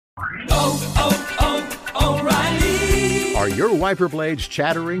O'Reilly. Are your wiper blades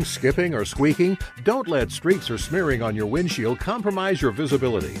chattering, skipping, or squeaking? Don't let streaks or smearing on your windshield compromise your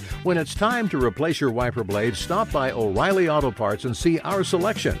visibility. When it's time to replace your wiper blades, stop by O'Reilly Auto Parts and see our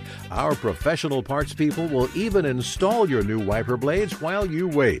selection. Our professional parts people will even install your new wiper blades while you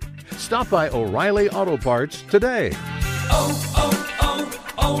wait. Stop by O'Reilly Auto Parts today.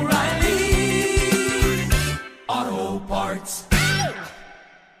 O'Reilly Auto Parts.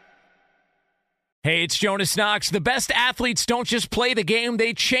 Hey, it's Jonas Knox. The best athletes don't just play the game,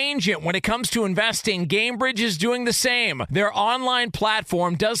 they change it. When it comes to investing, GameBridge is doing the same. Their online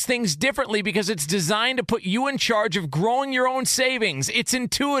platform does things differently because it's designed to put you in charge of growing your own savings. It's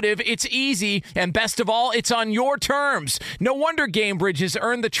intuitive, it's easy, and best of all, it's on your terms. No wonder GameBridge has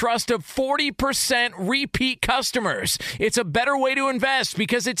earned the trust of 40% repeat customers. It's a better way to invest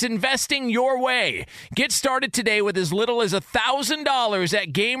because it's investing your way. Get started today with as little as $1,000 at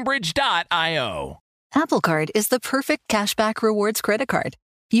GameBridge.io. Apple Card is the perfect cashback rewards credit card.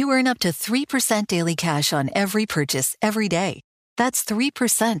 You earn up to 3% daily cash on every purchase every day. That's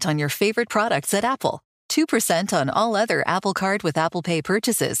 3% on your favorite products at Apple, 2% on all other Apple Card with Apple Pay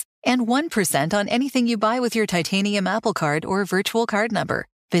purchases, and 1% on anything you buy with your titanium Apple Card or virtual card number.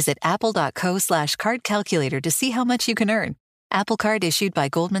 Visit apple.co/card calculator to see how much you can earn. Apple Card issued by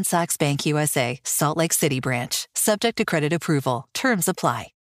Goldman Sachs Bank USA, Salt Lake City branch. Subject to credit approval. Terms apply.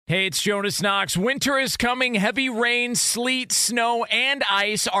 Hey, it's Jonas Knox. Winter is coming. Heavy rain, sleet, snow, and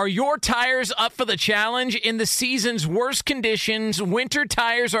ice. Are your tires up for the challenge? In the season's worst conditions, winter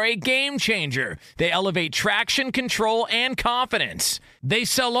tires are a game changer. They elevate traction, control, and confidence. They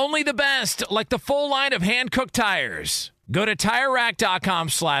sell only the best, like the full line of hand-cooked tires. Go to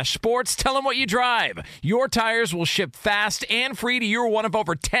TireRack.com/sports. Tell them what you drive. Your tires will ship fast and free to you, one of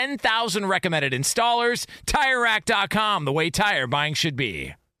over 10,000 recommended installers. TireRack.com, the way tire buying should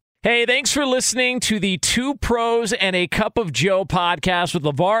be. Hey, thanks for listening to the Two Pros and a Cup of Joe podcast with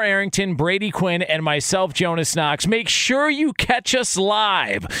LeVar Arrington, Brady Quinn, and myself, Jonas Knox. Make sure you catch us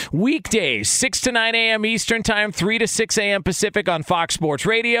live weekdays, 6 to 9 a.m. Eastern Time, 3 to 6 a.m. Pacific on Fox Sports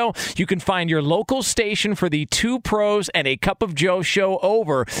Radio. You can find your local station for the Two Pros and a Cup of Joe show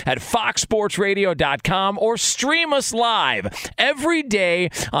over at foxsportsradio.com or stream us live every day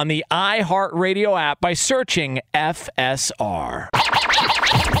on the iHeartRadio app by searching FSR.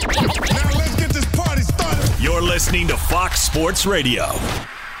 Now let's get this party started. You're listening to Fox Sports Radio.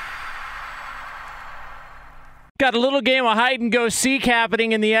 Got a little game of hide-and-go-seek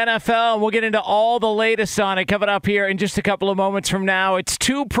happening in the NFL, and we'll get into all the latest on it coming up here in just a couple of moments from now. It's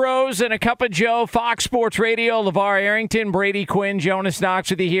Two Pros and a Cup of Joe, Fox Sports Radio. LeVar Arrington, Brady Quinn, Jonas Knox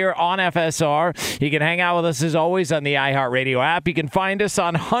with you here on FSR. You can hang out with us, as always, on the iHeartRadio app. You can find us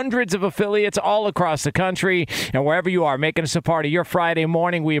on hundreds of affiliates all across the country, and wherever you are, making us a part of your Friday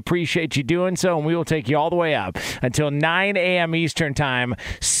morning. We appreciate you doing so, and we will take you all the way up until 9 a.m. Eastern Time,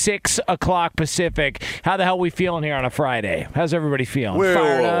 6 o'clock Pacific. How the hell we feeling here on a Friday? How's everybody feeling?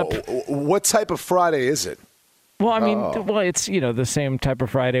 Fired up? What type of Friday is it? Well, I mean, it's, the same type of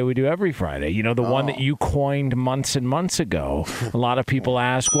Friday we do every Friday. The one that you coined months and months ago. A lot of people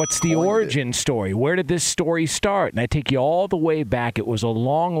ask, what's the origin story? Where did this story start? And I take you all the way back. It was a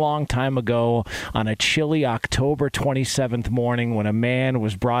long, long time ago on a chilly October 27th morning when a man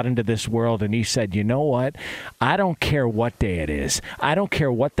was brought into this world and he said, you know what? I don't care what day it is. I don't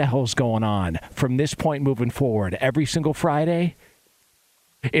care what the hell's going on. From this point moving forward, every single Friday,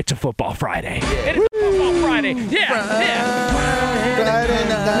 it's a football Friday. It is a football Friday. Yeah. Friday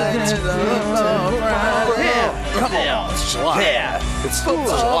night. Yeah. Come on. It's July. Yeah. It's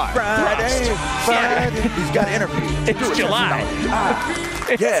July. Friday. He's got an interview. It's July.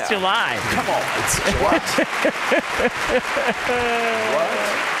 It's July. Come on. It's July.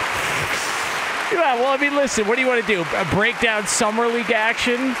 Yeah, well, I mean, listen, what do you want to do? Break down Summer League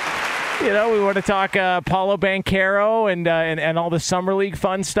action? We want to talk Paulo Banchero and all the Summer League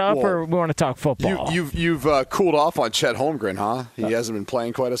fun stuff, or we want to talk football? You've cooled off on Chet Holmgren, huh? He hasn't been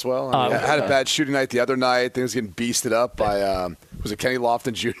playing quite as well. I had a bad shooting night the other night. Things getting beasted up by was it Kenny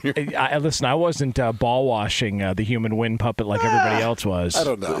Lofton Jr.? Listen, I wasn't ball washing the human wind puppet like everybody else was. I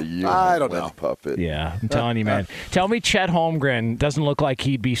don't know. Puppet. Yeah, I'm telling you, man. Tell me Chet Holmgren doesn't look like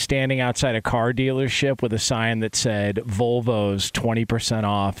he'd be standing outside a car dealership with a sign that said Volvo's 20%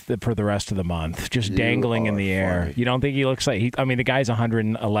 off for the rest of the month, just dangling in the air. You don't think he looks like the guy's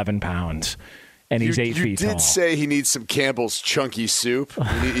 111 pounds. And he's 8 feet tall. You did say he needs some Campbell's Chunky Soup.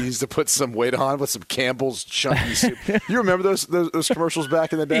 He needs to put some weight on with some Campbell's Chunky Soup. You remember those commercials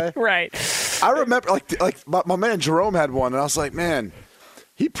back in the day? Right. I remember, like my man Jerome had one, and I was like, man,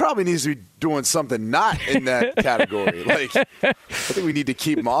 he probably needs to be doing something not in that category. Like, I think we need to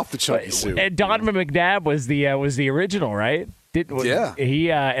keep him off the chunky soup. And Donovan McNabb was the original, right? Yeah.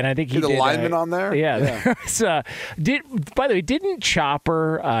 And I think he did the lineman on there. Yeah. By the way, didn't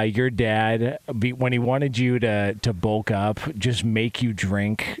Chopper, your dad, when he wanted you to bulk up, just make you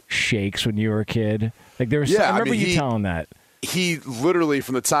drink shakes when you were a kid? Like there was. I remember you telling that. He literally,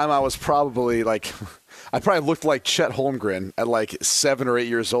 from the time I was probably like. I probably looked like Chet Holmgren at like 7 or 8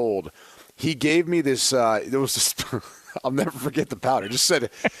 years old. He gave me this. There was this. I'll never forget the powder. It just said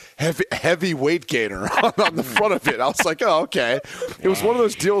heavy weight gainer on the front of it. I was like, oh, okay. It was one of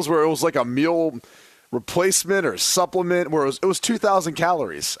those deals where it was like a meal replacement or supplement where it was 2,000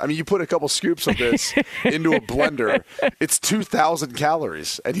 calories. I mean, you put a couple scoops of this into a blender, it's 2,000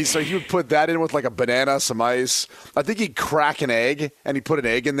 calories. And he would put that in with like a banana, some ice. I think he'd crack an egg and he put an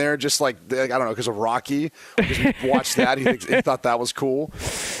egg in there just like I don't know, because of Rocky. Because we watched that. He thought that was cool.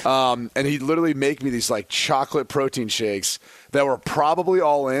 And he'd literally make me these like chocolate protein shakes that were probably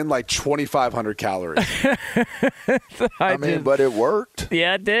all in like 2,500 calories. I mean, but it worked.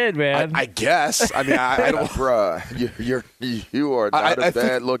 Yeah, it did, man. I guess. I mean, I don't. Bruh, you are not a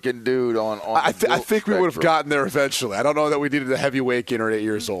bad-looking dude on I think we would have gotten there eventually. I don't know that we needed a heavyweight gainer at 8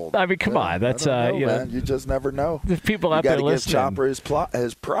 years old. I mean, come on. That's, man. You just never know. There's people out there listening. You got to give Chopper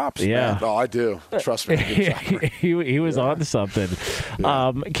his props, yeah. man. Oh, I do. Trust me. He was on to something.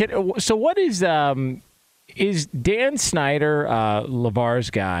 Yeah. So what is Dan Snyder, LeVar's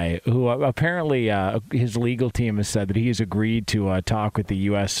guy, who apparently his legal team has said that he has agreed to talk with the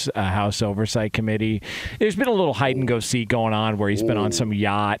U.S. House Oversight Committee. There's been a little hide-and-go-seek going on where he's been on some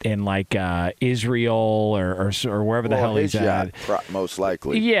yacht in, like, Israel or wherever the hell he's at. Most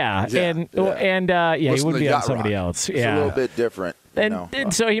likely. Yeah. He wouldn't be on somebody else. It's a little bit different.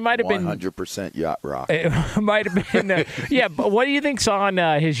 And so he might have been 100% yacht rock. It might have been, but what do you think's on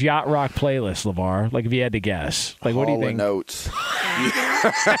his yacht rock playlist, LeVar? Like, if you had to guess, like, what do you think? Notes. Hall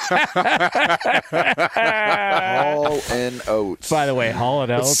and Oates. By the way, Hall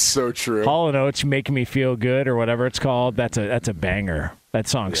and Oates. That's so true. Hall and Oates, "Making Me Feel Good" or whatever it's called. That's a banger. That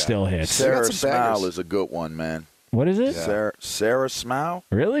song still hits. Sarah Smile is a good one, man. What is it? Yeah. Sarah Smile?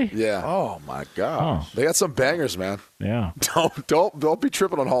 Really? Yeah. Oh my God. They got some bangers, man. Yeah. Don't be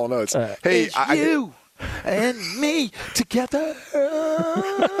tripping on Hall & Oates. Hey, you and me together. Can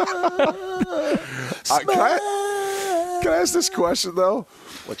I ask this question though?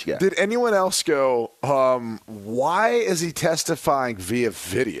 What you got? Did anyone else go? Why is he testifying via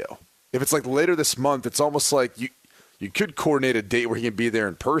video? If it's like later this month, it's almost like you could coordinate a date where he can be there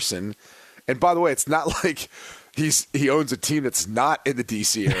in person. And by the way, it's not like he owns a team that's not in the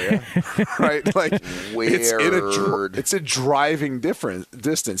D.C. area, right? Like it's a driving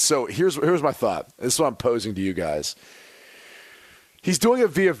distance. So here's my thought. This is what I'm posing to you guys. He's doing it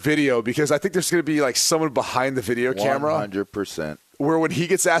via video because I think there's going to be like someone behind the video camera. 100%. Where when he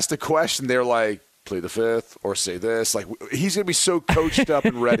gets asked a question, they're like, "Plead the fifth," or "Say this." Like he's going to be so coached up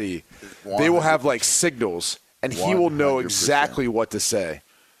and ready. They will have like signals, and he will know exactly what to say.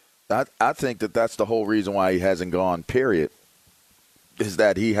 I think that's the whole reason why he hasn't gone, period, is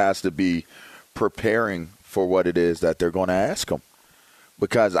that he has to be preparing for what it is that they're going to ask him.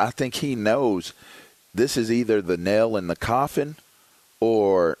 Because I think he knows this is either the nail in the coffin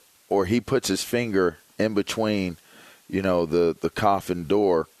or he puts his finger in between, the coffin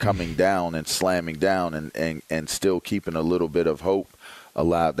door coming down and slamming down and still keeping a little bit of hope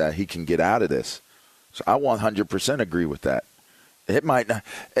allowed that he can get out of this. So I 100% agree with that. It might not.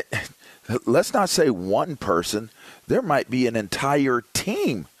 Let's not say one person. There might be an entire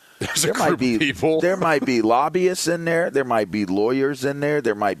team. There might be people. There might be lobbyists in there. There might be lawyers in there.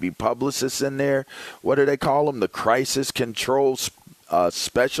 There might be publicists in there. What do they call them? The crisis control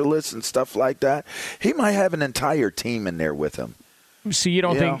specialists and stuff like that. He might have an entire team in there with him. So you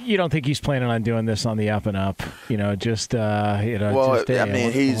don't think he's planning on doing this on the up and up? Well, just, I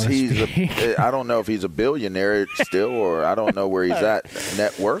mean, I don't know if he's a billionaire still, or I don't know where he's at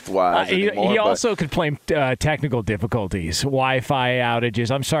net worth wise. He also could blame technical difficulties, Wi-Fi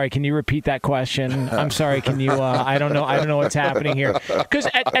outages. I'm sorry, can you repeat that question? I'm sorry, can you? I don't know what's happening here. Because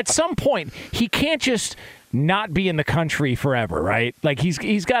at some point he can't just not be in the country forever, right? Like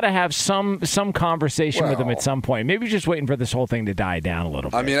he's got to have some conversation with him at some point. Maybe he's just waiting for this whole thing to die down a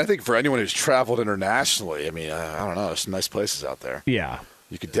little bit. I mean, I think for anyone who's traveled internationally, I mean, I don't know, there's some nice places out there. Yeah.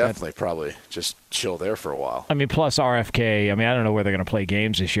 You could definitely probably just chill there for a while. I mean, plus RFK. I mean, I don't know where they're going to play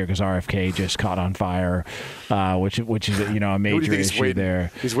games this year because RFK just caught on fire, which is a major issue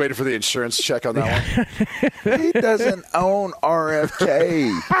there. He's waiting for the insurance check on that one. He doesn't own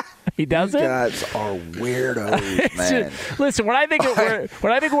RFK. He doesn't. You guys are weirdos, man. Listen, when I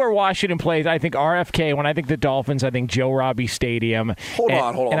think where Washington plays, I think RFK. When I think the Dolphins, I think Joe Robbie Stadium. Hold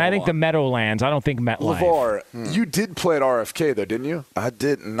on. And I think the Meadowlands. I don't think MetLife. LeVar, you did play at RFK, though, didn't you? I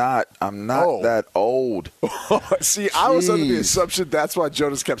did not. I'm not that old. See, I was under the assumption that's why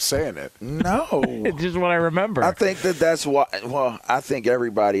Jonas kept saying it. No. It's just what I remember. I think that's why. Well, I think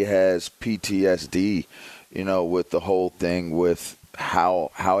everybody has PTSD, with the whole thing with how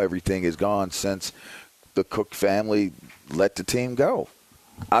everything has gone since the Cook family let the team go.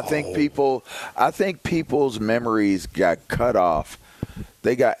 I think people's memories got cut off.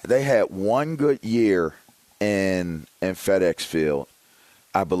 They had one good year in FedEx Field,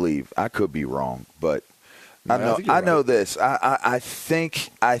 I believe. I could be wrong, but I know this. I think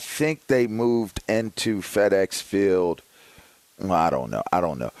they moved into FedEx Field. Well, I don't know.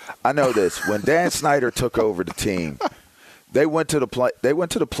 I know this. When Dan Snyder took over the team, they went to the playoffs. They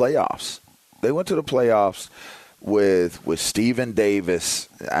went to the playoffs with Stephen Davis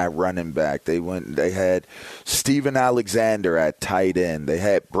at running back. They had Steven Alexander at tight end. They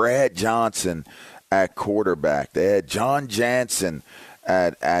had Brad Johnson at quarterback. They had John Jansen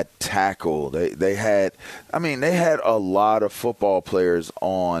at tackle. They had a lot of football players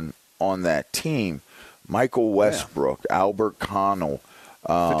on that team. Michael Westbrook, Albert Connell.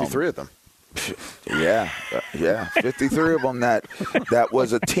 53 of them. Yeah, 53 of them. That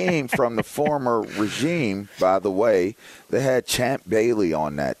was a team from the former regime, by the way. They had Champ Bailey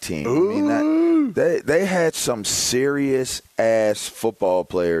on that team. Ooh. They had some serious-ass football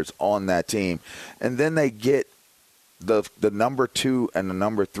players on that team. And then they get the number 2 and the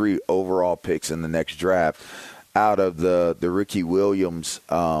number 3 overall picks in the next draft out of the Ricky Williams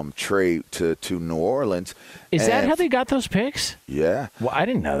trade to New Orleans. Is that how they got those picks? Yeah. Well, I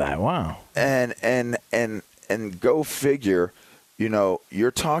didn't know that. Wow. And go figure,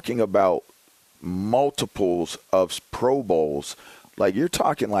 you're talking about multiples of Pro Bowls. Like you're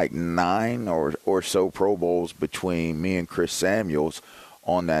talking like 9 or so Pro Bowls between me and Chris Samuels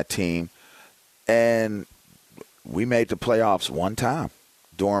on that team. And we made the playoffs one time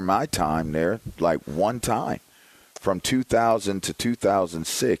during my time there, like one time. From 2000 to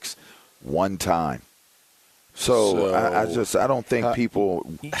 2006, one time. So I don't think people try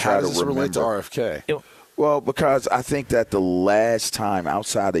to remember. How does this relate to RFK? Well, because I think that the last time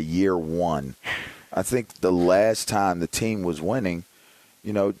outside of year one, I think the last time the team was winning,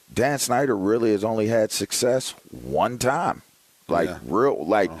 Dan Snyder really has only had success one time. For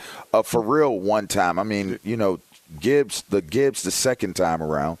real one time. I mean, Gibbs the second time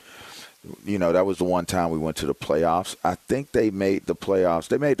around. That was the one time we went to the playoffs. I think they made the playoffs.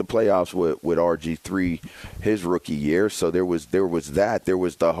 They made the playoffs with RG3 his rookie year. So there was that. There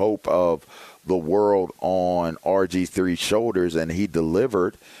was the hope of the world on RG3's shoulders, and he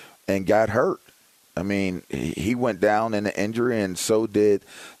delivered and got hurt. I mean, he went down in an injury, and so did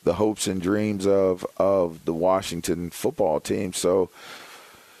the hopes and dreams of the Washington football team. So,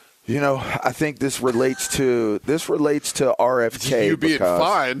 I think this relates to RFK. You being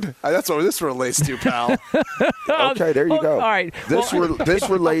fined. That's what this relates to, pal. Okay, there you go. All right. This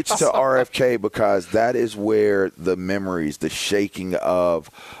relates to RFK because that is where the memories, the shaking of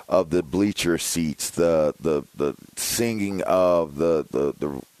the bleacher seats, the singing of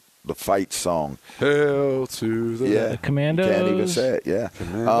the fight song. Hail to the Commandos. Can't even say it. Yeah.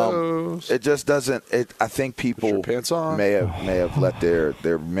 Commandos. It just doesn't. I think people may have let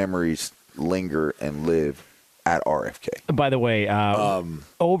their memories linger and live at RFK. By the way,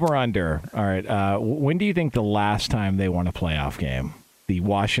 over under. All right. When do you think the last time they won a playoff game? The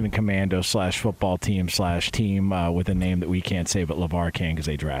Washington Commandos / football team / team with a name that we can't say, but LeVar can because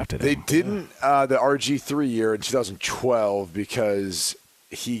they drafted him. They didn't the RG3 year in 2012 because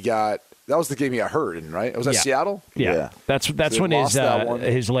that was the game he got hurt in, right? Was that Seattle? Yeah. That's when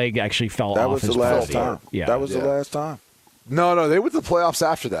his leg actually fell that off. Was the last time. Yeah. That was the last time. No, they went to the playoffs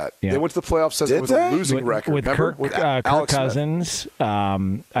after that. Yeah. They went to the playoffs with a losing record. With Kirk Cousins.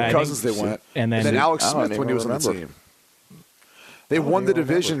 Cousins they went. And then Alex Smith when he was on the team. They won the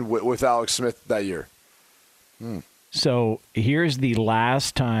division with Alex Smith that year. So here's the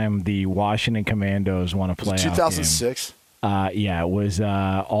last time the Washington Commandos won a playoff game. 2006. It was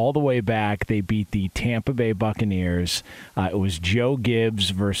all the way back. They beat the Tampa Bay Buccaneers. It was Joe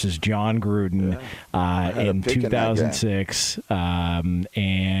Gibbs versus John Gruden in 2006.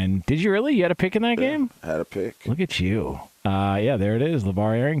 And did you really? You had a pick in that game? Had a pick. Look at you. There it is,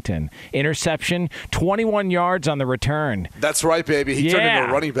 LeVar Arrington. Interception, 21 yards on the return. That's right, baby. He turned into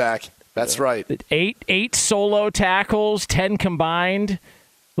a running back. That's right. 8 solo tackles, 10 combined.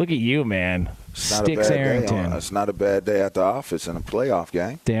 Look at you, man. It's not a Sticks bad Arrington. day. It's not a bad day at the office in a playoff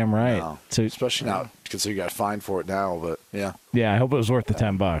game. Damn right. No, So especially now, because you got fined for it now. But yeah, yeah, I hope it was worth the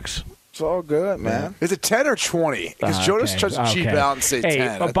 $10. It's all good, man. is it 10 or 20? Because Jonas tries to cheap out and say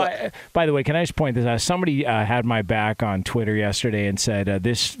 10. By the way, can I just point this out? Somebody had my back on Twitter yesterday and said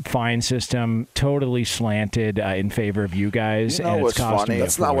this fine system totally slanted in favor of you guys. You know and what's it's costing funny? you a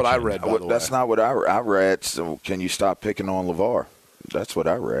That's not what I fortune. read, by the way. That's not what I read. So can you stop picking on LeVar? That's what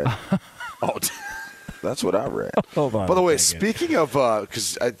I read. Oh, That's what I read. Hold on. by the a way, second. speaking of,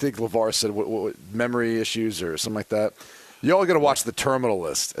 because I think LeVar said what memory issues or something like that. Y'all got to watch The Terminal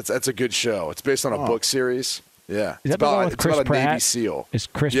List. It's a good show. It's based on a book series. Yeah, Is that the one with it's Chris about a Pratt? Navy SEAL. Is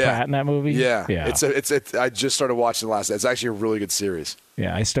Chris Pratt in that movie? Yeah, Yeah. It's I just started watching last night. It's actually a really good series.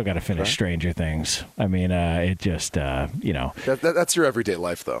 Yeah, I still got to finish Stranger Things. I mean, it just, That's your everyday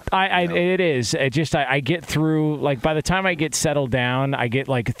life, though. It is. It just, I get through, like, by the time I get settled down, I get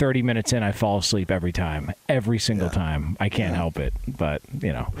like 30 minutes in, I fall asleep every time. Every single time. I can't help it. But,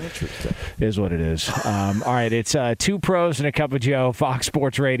 it is what it is. All right, it's 2 pros and a cup of Joe, Fox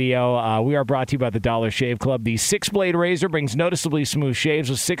Sports Radio. We are brought to you by the Dollar Shave Club. The 6-blade razor brings noticeably smooth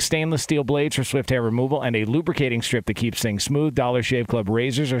shaves with 6 stainless steel blades for swift hair removal and a lubricating strip that keeps things smooth. Dollar Shave Club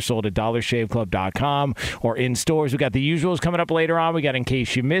razors are sold at dollarshaveclub.com or in stores. We got the usuals coming up later on. We got In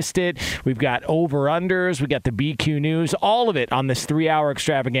Case You Missed It. We've got over-unders. We got the BQ News. All of it on this 3-hour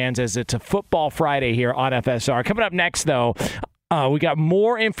extravaganza as it's a Football Friday here on FSR. Coming up next, though, we got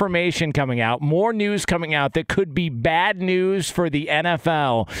more information coming out, more news coming out that could be bad news for the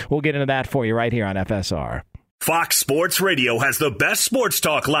NFL. We'll get into that for you right here on FSR. Fox Sports Radio has the best sports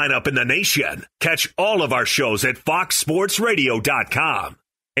talk lineup in the nation. Catch all of our shows at foxsportsradio.com.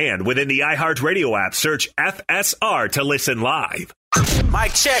 And within the iHeartRadio app, search FSR to listen live.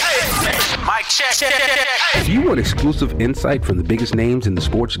 Mic check. Mic check. If you want exclusive insight from the biggest names in the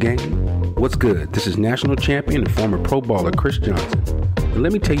sports game, what's good? This is national champion and former pro baller Chris Johnson. And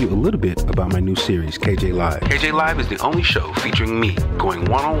let me tell you a little bit about my new series, KJ Live. KJ Live is the only show featuring me going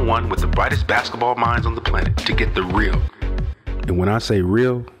one-on-one with the brightest basketball minds on the planet to get the real. And when I say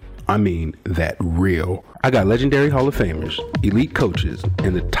real, I mean that real. I got legendary Hall of Famers, elite coaches,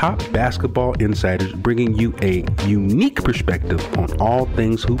 and the top basketball insiders bringing you a unique perspective on all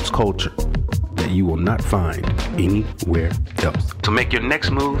things hoops culture that you will not find anywhere else. So make your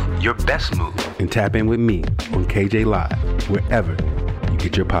next move your best move and tap in with me on KJ Live, wherever you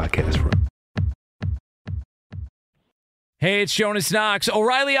get your podcast from. Hey, it's Jonas Knox.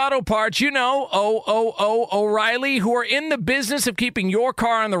 O'Reilly Auto Parts, O'Reilly, who are in the business of keeping your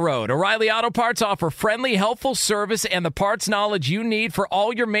car on the road. O'Reilly Auto Parts offer friendly, helpful service and the parts knowledge you need for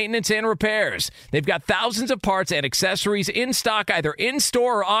all your maintenance and repairs. They've got thousands of parts and accessories in stock, either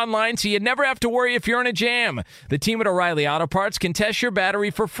in-store or online, so you never have to worry if you're in a jam. The team at O'Reilly Auto Parts can test your battery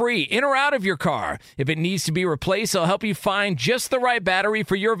for free, in or out of your car. If it needs to be replaced, they'll help you find just the right battery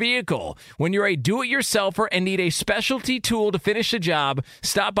for your vehicle. When you're a do-it-yourselfer and need a specialty tool to finish the job,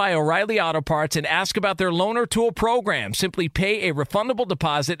 stop by O'Reilly Auto Parts and ask about their loaner tool program. Simply pay a refundable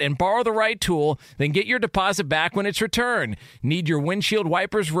deposit and borrow the right tool, then get your deposit back when it's returned. Need your windshield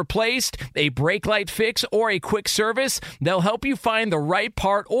wipers replaced, a brake light fix, or a quick service? They'll help you find the right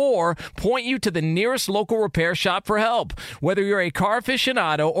part or point you to the nearest local repair shop for help. Whether you're a car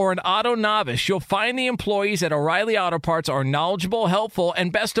aficionado or an auto novice, you'll find the employees at O'Reilly Auto Parts are knowledgeable, helpful,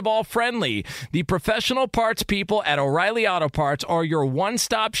 and best of all, friendly. The professional parts people at O'Reilly Auto Parts are your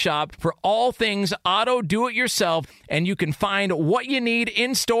one-stop shop for all things auto do-it-yourself, and you can find what you need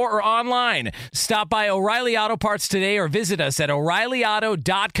in-store or online. Stop by O'Reilly Auto Parts today or visit us at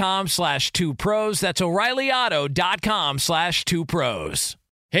O'ReillyAuto.com/2pros. That's O'ReillyAuto.com/2pros.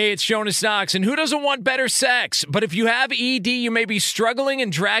 Hey, it's Jonas Knox, and who doesn't want better sex? But if you have ED, you may be struggling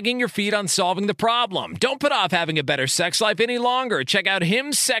and dragging your feet on solving the problem. Don't put off having a better sex life any longer. Check out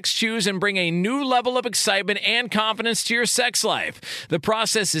Hims Sex Chews and bring a new level of excitement and confidence to your sex life. The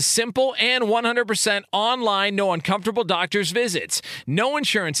process is simple and 100% online, no uncomfortable doctor's visits. No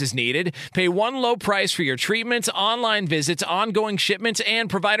insurance is needed. Pay one low price for your treatments, online visits, ongoing shipments, and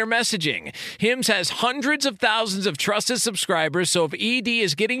provider messaging. Hims has hundreds of thousands of trusted subscribers, so if ED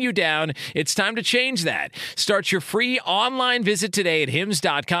is getting you down, it's time to change that. Start your free online visit today at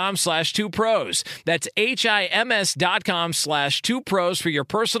hims.com/2pros. That's HIMS.com/2pros for your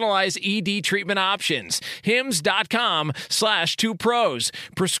personalized ED treatment options. hims.com/2pros.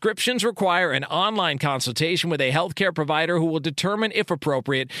 Prescriptions require an online consultation with a healthcare provider who will determine if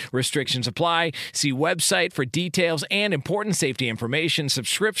appropriate. Restrictions apply. See website for details and important safety information.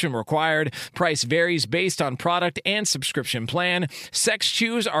 Subscription required. Price varies based on product and subscription plan. Sex Chews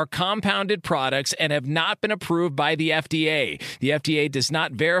shoes are compounded products and have not been approved by the FDA. The FDA does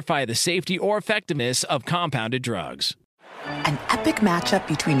not verify the safety or effectiveness of compounded drugs. An epic matchup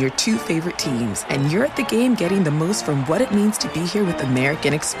between your two favorite teams, and you're at the game getting the most from what it means to be here with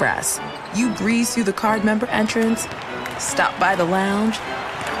American Express. You breeze through the card member entrance, stop by the lounge.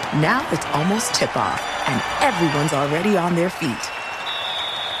 Now it's almost tip-off, and everyone's already on their feet.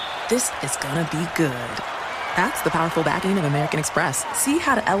 This is gonna be good. That's the powerful backing of American Express. See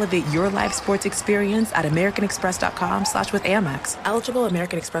how to elevate your live sports experience at americanexpress.com/withAmex. Eligible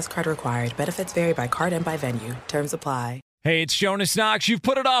American Express card required. Benefits vary by card and by venue. Terms apply. Hey, it's Jonas Knox. You've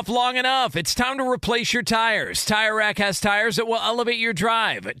put it off long enough. It's time to replace your tires. Tire Rack has tires that will elevate your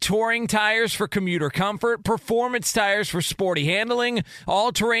drive. Touring tires for commuter comfort, performance tires for sporty handling,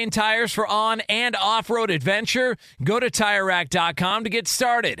 all-terrain tires for on- and off-road adventure. Go to TireRack.com to get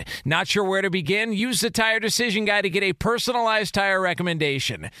started. Not sure where to begin? Use the Tire Decision Guide to get a personalized tire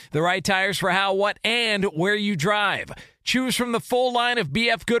recommendation. The right tires for how, what, and where you drive. Choose from the full line of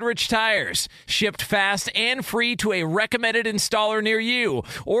BF Goodrich tires, shipped fast and free to a recommended installer near you,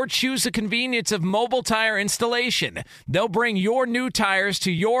 or choose the convenience of mobile tire installation. They'll bring your new tires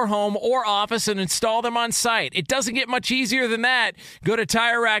to your home or office and install them on site. It doesn't get much easier than that. Go to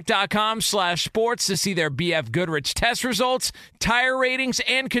TireRack.com/sports to see their BF Goodrich test results, tire ratings,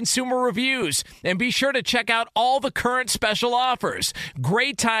 and consumer reviews. And be sure to check out all the current special offers.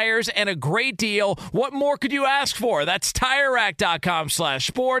 Great tires and a great deal. What more could you ask for? That's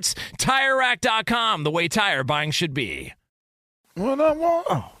TireRack.com/sports. TireRack.com, the way tire buying should be. What I want.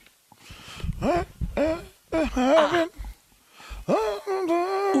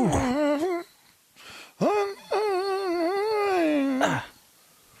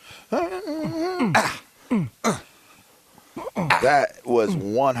 That was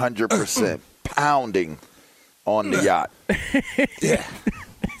 100% pounding on the yacht. Yeah.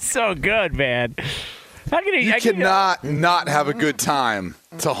 So good, man. You cannot not have a good time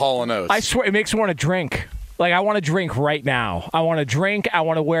to Hall & Oates. I swear, it makes me want to drink. Like, I want to drink right now. I want to drink. I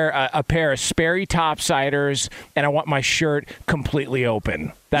want to wear a pair of Sperry topsiders, and I want my shirt completely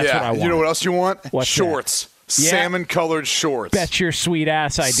open. That's what I want. You know what else you want? What's shorts. Yeah. Salmon-colored shorts. Bet your sweet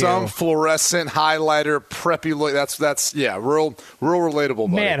ass I do. Some fluorescent highlighter, preppy look. That's real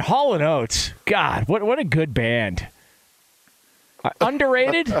relatable, buddy. Man, Hall & Oates. God, what a good band.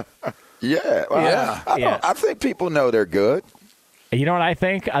 Underrated? Yeah. I think people know they're good. You know what I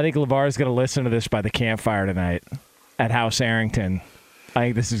think? I think LeVar's going to listen to this by the campfire tonight at House Arrington. I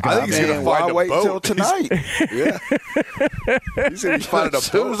think this is going to be. He's going to find a wait boat till tonight. Yeah. He's going to find a boat. As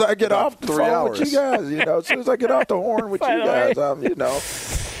soon as I get off the phone with you guys, as soon as I get off the horn with you guys, I'm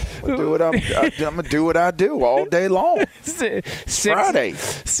gonna do what I do all day long. Friday,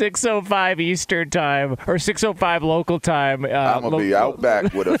 6:05 Eastern time or 6:05 local time. I'm gonna be out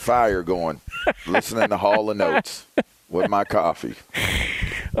back with a fire going, listening to Hall & Oates with my coffee.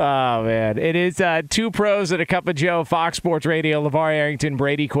 Oh, man. It is two pros and a cup of Joe, Fox Sports Radio. LeVar Arrington,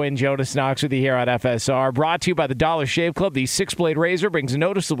 Brady Quinn, Jonas Knox with you here on FSR. Brought to you by the Dollar Shave Club. The 6-blade razor brings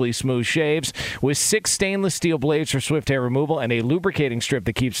noticeably smooth shaves with 6 stainless steel blades for swift hair removal and a lubricating strip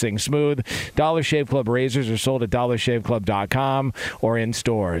that keeps things smooth. Dollar Shave Club razors are sold at dollarshaveclub.com or in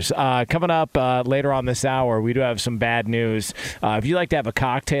stores. Coming up later on this hour, we do have some bad news. If you like to have a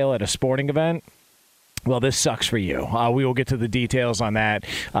cocktail at a sporting event, well, this sucks for you. We will get to the details on that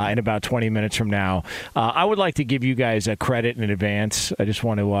in about 20 minutes from now. I would like to give you guys a credit in advance. I just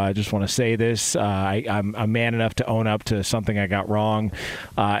want to say this. I'm a man enough to own up to something I got wrong.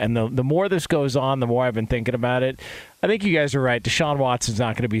 And the more this goes on, the more I've been thinking about it. I think you guys are right. Deshaun Watson's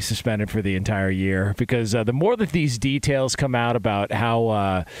not going to be suspended for the entire year because the more that these details come out about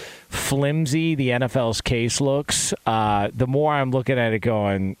how flimsy the NFL's case looks, the more I'm looking at it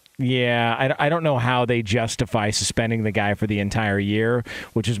going, yeah, I don't know how they justify suspending the guy for the entire year,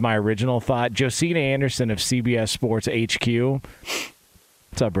 which is my original thought. Josina Anderson of CBS Sports HQ.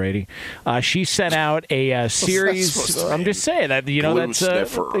 What's up, Brady? She sent out a series. I'm just saying that Blue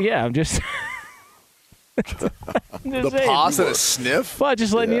sniffer. Yeah, I'm just. The pause and a sniff? Well,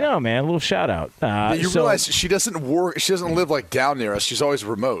 just letting you know, man. A little shout out. You realize she doesn't work. She doesn't live like down near us. She's always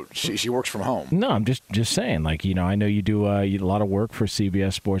remote. She works from home. No, I'm just saying. Like, I know you do a lot of work for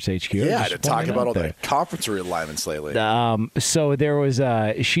CBS Sports HQ. Yeah, to talk about all the conference realignments lately. So there was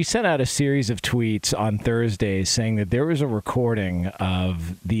she sent out a series of tweets on Thursday saying that there was a recording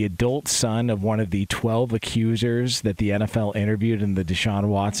of the adult son of one of the 12 accusers that the NFL interviewed in the Deshaun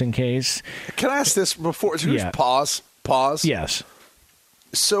Watson case. Can I ask this before? Yeah. Pause. Yes.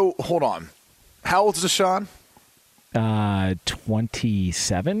 So, hold on. How old is Deshaun?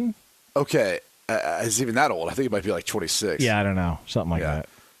 27. Okay. is even that old. I think he might be like 26. Yeah, I don't know. Something like that.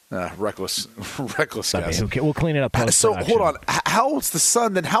 Reckless guess. Okay, we'll clean it up post-production. So, hold on. How old's the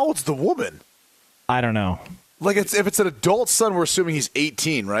son, then how old's the woman? I don't know. Like, if it's an adult son, we're assuming he's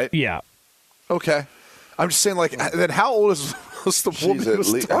 18, right? Yeah. Okay. I'm just saying, like, then how old was the woman who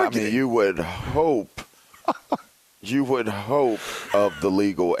was targeting? I mean, you would hope of the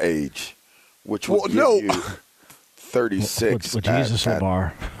legal age, which would give you 36. Well, Jesus,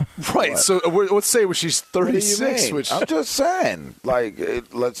 Lamar. Right. So let's say when she's 36. Which I'm just saying, like,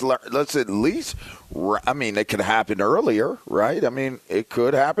 let's at least. I mean, it could happen earlier, right? I mean, it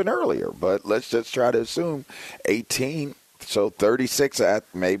could happen earlier, but let's just try to assume 18. So 36 at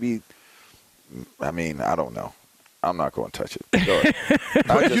maybe. I mean, I don't know. I'm not going to touch it. Go ahead.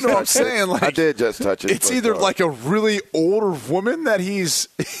 You know what I'm saying? Like, I did just touch it. It's either like a really older woman that he's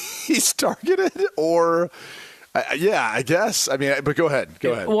targeted, or. I guess. I mean, but go ahead.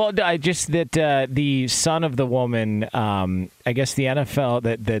 Well, I just that the son of the woman, I guess the NFL,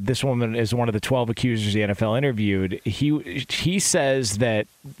 that this woman is one of the 12 accusers the NFL interviewed. He says that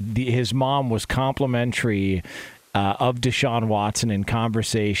his mom was complimentary of Deshaun Watson in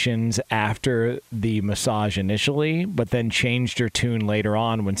conversations after the massage initially, but then changed her tune later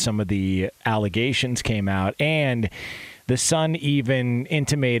on when some of the allegations came out. And the son even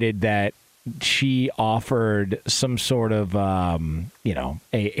intimated that she offered some sort of, a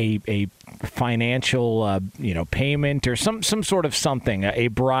financial, payment or some sort of something, a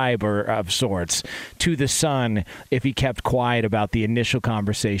bribe or of sorts to the son if he kept quiet about the initial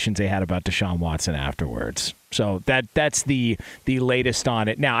conversations they had about Deshaun Watson afterwards. So that's the latest on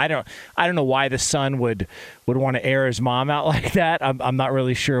it. Now I don't know why the son would want to air his mom out like that. I'm not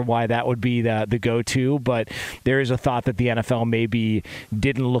really sure why that would be the go-to, but there is a thought that the NFL maybe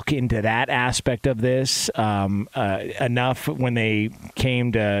didn't look into that aspect of this enough when they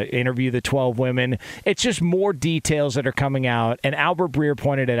came to interview the 12 women. It's just more details that are coming out, and Albert Breer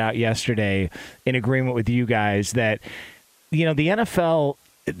pointed it out yesterday in agreement with you guys that the NFL.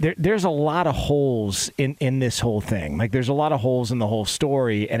 There's a lot of holes in this whole thing. Like, there's a lot of holes in the whole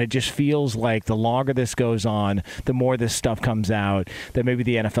story, and it just feels like the longer this goes on, the more this stuff comes out, that maybe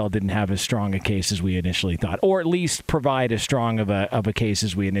the NFL didn't have as strong a case as we initially thought, or at least provide as strong of a case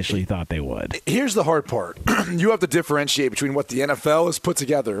as we initially thought they would. Here's the hard part. You have to differentiate between what the NFL has put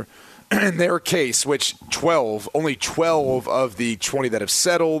together in their case, which only 12 of the 20 that have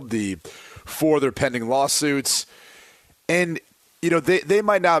settled, the 4 that are pending lawsuits, and they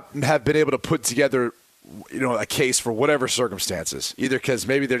might not have been able to put together, a case for whatever circumstances, either because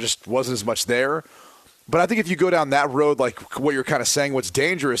maybe there just wasn't as much there. But I think if you go down that road, like what you're kind of saying, what's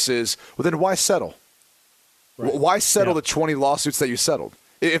dangerous is, well, then why settle? Right. Why settle the 20 lawsuits that you settled?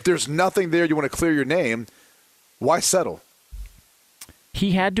 If there's nothing there, you want to clear your name, why settle?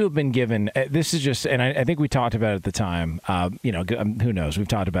 He had to have been given, this is just, and I think we talked about it at the time, who knows, we've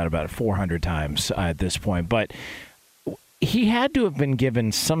talked about it 400 times at this point, but he had to have been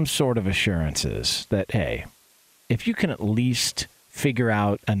given some sort of assurances that, hey, if you can at least figure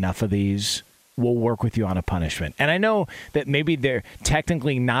out enough of these, we'll work with you on a punishment. And I know that maybe they're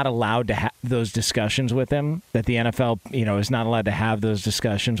technically not allowed to have those discussions with him, that the NFL, is not allowed to have those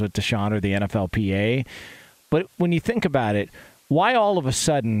discussions with Deshaun or the NFLPA. But when you think about it, why all of a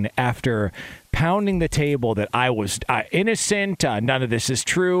sudden, after pounding the table that I was innocent, none of this is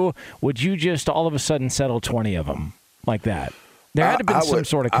true, would you just all of a sudden settle 20 of them? Like that, there had to have been some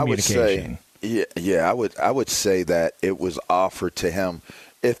sort of communication. I would say that it was offered to him.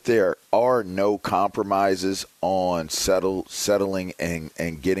 If there are no compromises on settling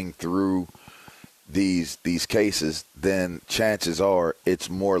and getting through these cases, then chances are it's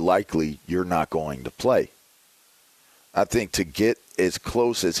more likely you're not going to play. I think to get as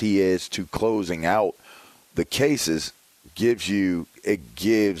close as he is to closing out the cases gives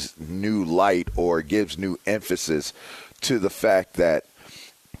new light, or it gives new emphasis to the fact that,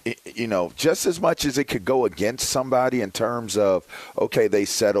 just as much as it could go against somebody in terms of, okay, they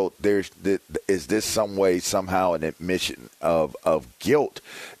settled, is this some way, somehow an admission of guilt?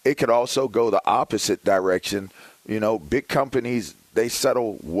 It could also go the opposite direction. Big companies, they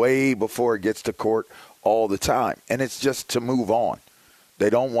settle way before it gets to court all the time, and it's just to move on. They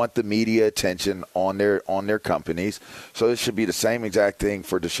don't want the media attention on their companies. So it should be the same exact thing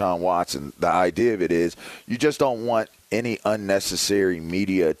for Deshaun Watson. The idea of it is you just don't want any unnecessary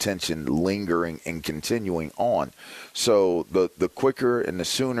media attention lingering and continuing on. So the quicker and the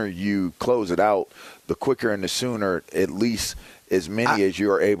sooner you close it out, the quicker and the sooner, at least as many as you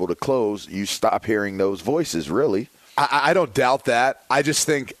are able to close, you stop hearing those voices, really. I don't doubt that. I just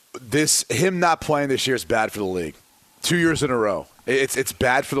think him not playing this year is bad for the league. 2 years in a row. It's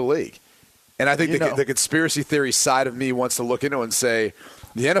bad for the league. And I think the conspiracy theory side of me wants to look into it and say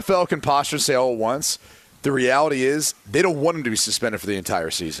the NFL can posture say all at once. The reality is they don't want him to be suspended for the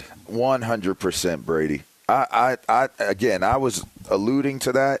entire season. 100%, Brady. I was alluding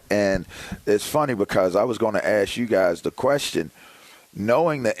to that, and it's funny because I was going to ask you guys the question.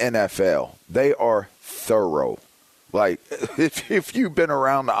 Knowing the NFL, they are thorough. Like, if you've been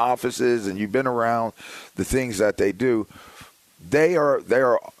around the offices and you've been around the things that they do, they are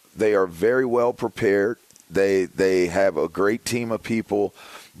very well prepared. They have a great team of people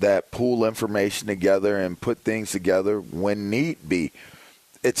that pull information together and put things together when need be.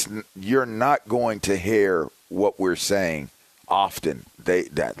 You're not going to hear what we're saying often.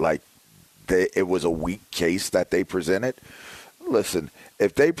 It was a weak case that they presented. Listen,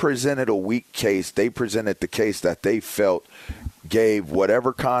 if they presented a weak case, they presented the case that they felt gave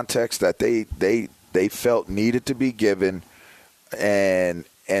whatever context that they felt needed to be given, and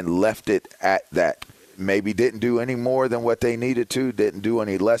left it at that. Maybe didn't do any more than what they needed to, didn't do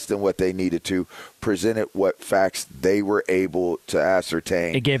any less than what they needed to, presented what facts they were able to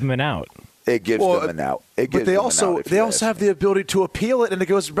ascertain. It gave them an out. It gives them an out. But they also have the ability to appeal it, and it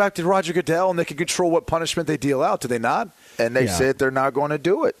goes back to Roger Goodell, and they can control what punishment they deal out. Do they not? And they said they're not going to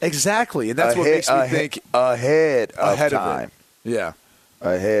do it. Exactly, and that's what makes me think ahead of time. Yeah,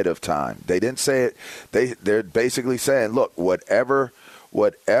 ahead of time. They didn't say it. They're basically saying, look, whatever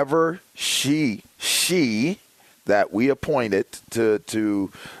she that we appointed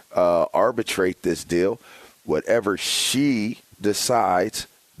to arbitrate this deal, whatever she decides,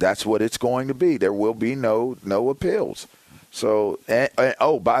 that's what it's going to be. There will be no appeals. So,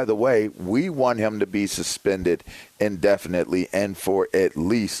 by the way, we want him to be suspended indefinitely and for at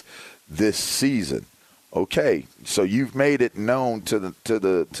least this season. Okay, so you've made it known to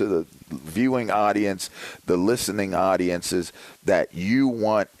the viewing audience, the listening audiences, that you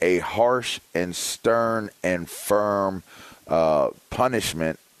want a harsh and stern and firm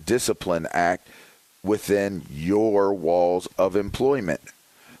punishment, discipline act within your walls of employment.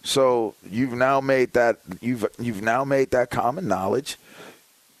 So you've now made that common knowledge.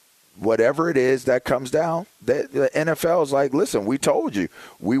 Whatever it is that comes down, the NFL is like, listen, we told you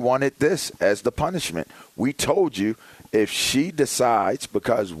we wanted this as the punishment. We told you if she decides,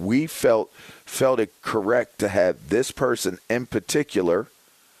 because we felt it correct to have this person in particular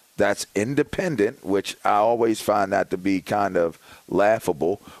that's independent, which I always find that to be kind of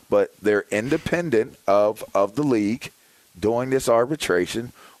laughable, but they're independent of the league doing this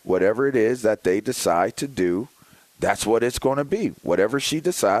arbitration. Whatever it is that they decide to do, that's what it's going to be. Whatever she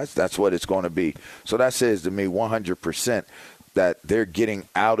decides, that's what it's going to be. So that says to me 100% that they're getting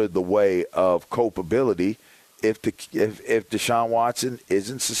out of the way of culpability if Deshaun Watson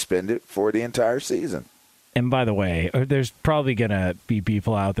isn't suspended for the entire season. And by the way, there's probably going to be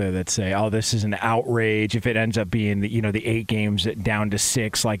people out there that say, oh, this is an outrage if it ends up being the 8 games down to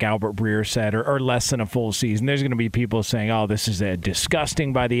 6, like Albert Breer said, or less than a full season. There's going to be people saying, oh, this is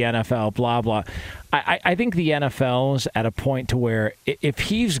disgusting by the NFL, blah, blah. I think the NFL's at a point to where if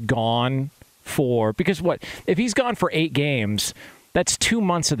he's gone if he's gone for 8 games, that's 2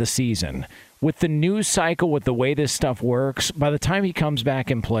 months of the season. With the news cycle, with the way this stuff works, by the time he comes back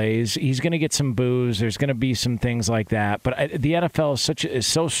and plays, he's going to get some boos. There's going to be some things like that. But the NFL is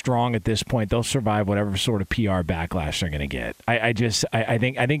so strong at this point; they'll survive whatever sort of PR backlash they're going to get. I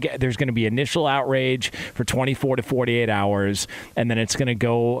think there's going to be initial outrage for 24 to 48 hours, and then it's going to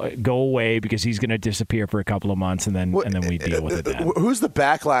go away because he's going to disappear for a couple of months, and then we deal with it then. Who's the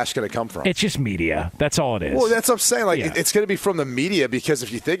backlash going to come from? It's just media. That's all it is. Well, that's what I'm saying. It's going to be from the media because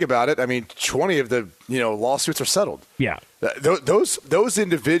if you think about it, I mean, 20 of the lawsuits are settled. Yeah, those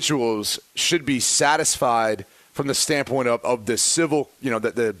individuals should be satisfied from the standpoint of the civil,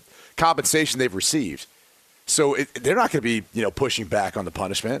 the compensation they've received. So they're not going to be pushing back on the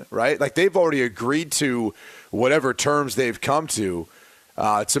punishment, right? Like they've already agreed to whatever terms they've come to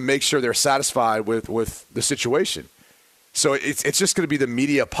make sure they're satisfied with the situation. So it's just going to be the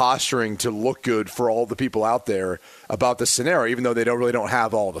media posturing to look good for all the people out there about the scenario, even though they don't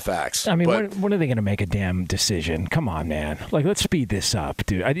have all the facts. I mean, when are they going to make a damn decision? Come on, man. Like, let's speed this up,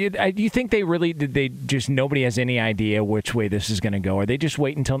 dude. Do you think nobody has any idea which way this is going to go? Are they just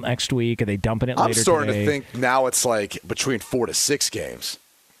waiting until next week? Are they dumping it later I'm starting today? to think now it's like between 4 to 6 games.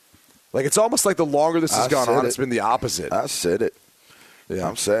 Like, it's almost like the longer this has gone on, it's been the opposite. I said it. Yeah,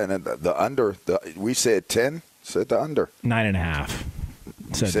 I'm saying it. The under, we said 10. Said the under. 9.5.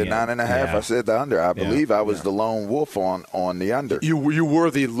 You said 9.5. Yeah. I said the under. I believe I was the lone wolf on the under. You were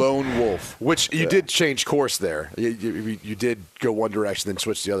the lone wolf, which you did change course there. You did go one direction, then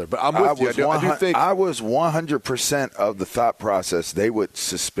switch the other. But I'm with you. I do think I was 100% of the thought process they would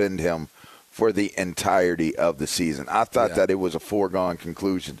suspend him for the entirety of the season. I thought that it was a foregone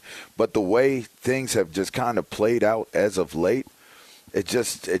conclusion. But the way things have just kind of played out as of late, it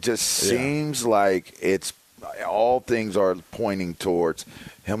just seems like it's all things are pointing towards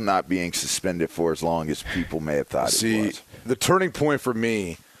him not being suspended for as long as people may have thought it was. The turning point for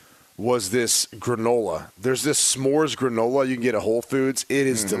me was this granola. There's this s'mores granola you can get at Whole Foods. It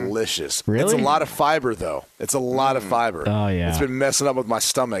is delicious. Really? It's a lot of fiber, though. It's a lot of fiber. Oh, yeah. It's been messing up with my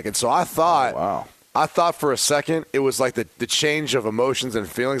stomach. And so I thought, I thought for a second it was like the change of emotions and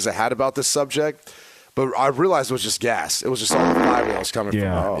feelings I had about this subject. But I realized it was just gas. It was just all the fiber that was coming from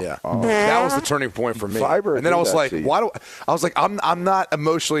it. That was the turning point for me. Fiber, and then I was like, I'm not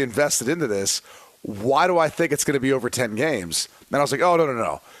emotionally invested into this. Why do I think it's going to be over 10 games? And I was like, oh,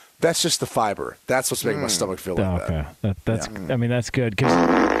 no. That's just the fiber. That's what's making my stomach feel like that. That's I mean, that's good. 'Cause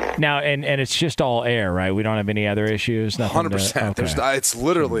now, and it's just all air, right? We don't have any other issues? 100%. It's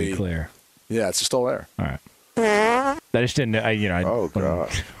literally clear. Yeah, it's just all air. All right. I just didn't, God.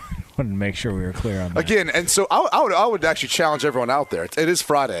 wanted to make sure we were clear on that. Again, and so I would actually challenge everyone out there. It is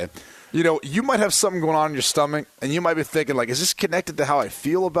Friday. You might have something going on in your stomach, and you might be thinking, like, is this connected to how I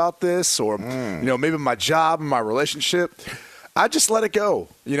feel about this? Or, maybe my job and my relationship. I just let it go,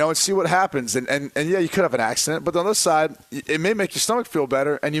 and see what happens. And yeah, you could have an accident, but on the other side, it may make your stomach feel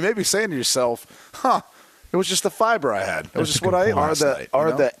better, and you may be saying to yourself, it was just the fiber I had. It was just what I ate last night.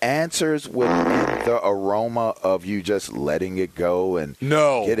 Are the answers within the aroma of you just letting it go and getting it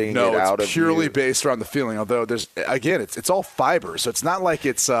out of you? No, it's purely based around the feeling, although it's all fiber, so it's not like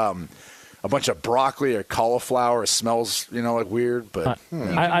it's a bunch of broccoli or cauliflower. It smells, like weird, but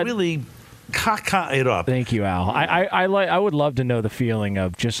I really caca it up. Thank you, Al. I would love to know the feeling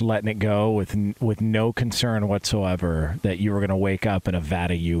of just letting it go with no concern whatsoever that you were going to wake up in a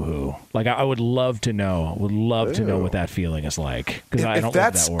vat of Yoo-hoo. Like, I would love to know. Would love to know what that feeling is like. If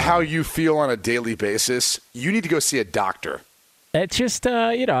that's how you feel on a daily basis, you need to go see a doctor. It's just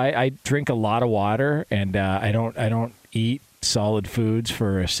I drink a lot of water, and I don't eat solid foods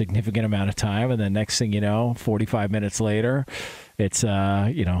for a significant amount of time, and then next thing you know, 45 minutes later, it's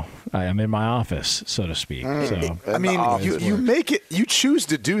I'm in my office, so to speak. So I mean, you make it. You choose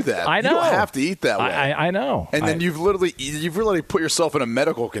to do that. I know. You don't have to eat that way. I know. And then you've really put yourself in a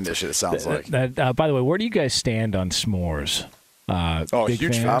medical condition. It sounds like. By the way, where do you guys stand on s'mores?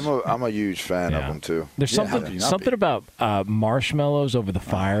 Huge fan. I'm a huge fan of them too. There's something about marshmallows over the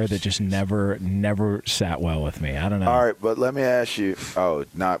fire that just never sat well with me. I don't know. All right, but let me ask you. Oh,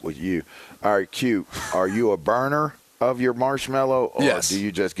 not with you. All right, Q. Are you a burner of your marshmallow, or do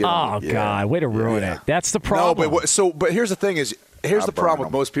you just get? God, way to ruin it. That's the problem. No, but here's the thing: here's the problem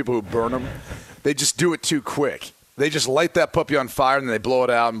with most people who burn them. They just do it too quick. They just light that puppy on fire and they blow it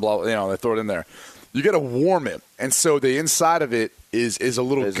out and they throw it in there. You got to warm it, and so the inside of it is a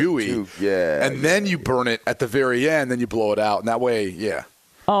little gooey. And then you burn it at the very end, then you blow it out, and that way,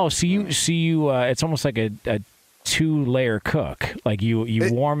 Oh, so you it's almost like a 2-layer cook. Like you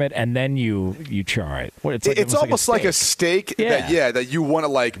warm it and then you char it. It's almost like a steak that you want it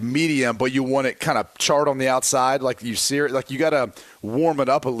like medium, but you want it kind of charred on the outside, like you sear it. Like you got to warm it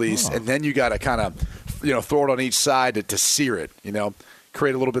up at least, and then you got to kind of throw it on each side to sear it.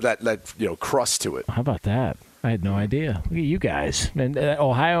 Create a little bit of that crust to it. How about that? I had no idea. Look at you guys. And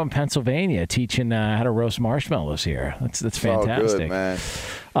Ohio and Pennsylvania teaching how to roast marshmallows here. That's fantastic. All good, man.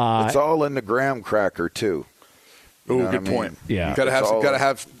 It's all in the graham cracker too. Oh, good point. Yeah, you gotta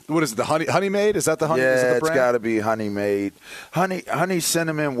have. What is it? The honey made? Is that the honey? Yeah, it's got to be honey made. Honey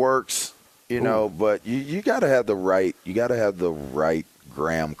cinnamon works, but you got to have the right. You got to have the right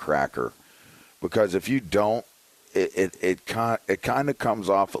graham cracker, because if you don't, it kind of comes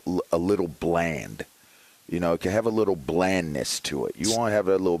off a little bland. It can have a little blandness to it. You want to have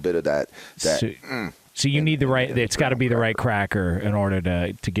a little bit of that. So you need the right. It's got to be the right cracker in order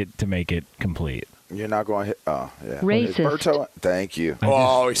to make it complete. You're not going to hit. Oh, yeah. Racist. Berto, thank you.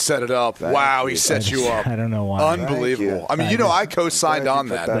 He set it up. Wow, he set you up. I don't know why. Unbelievable. I mean, I co-signed on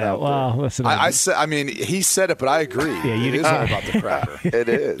that. Well, listen. He said it, but I agree. Yeah, you it is all about the cracker. It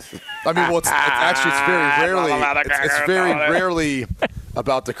is. I mean, it's very rarely. It's very rarely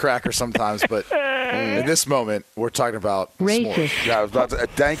about the cracker sometimes, but in this moment, we're talking about racist. s'mores. Yeah, I was about to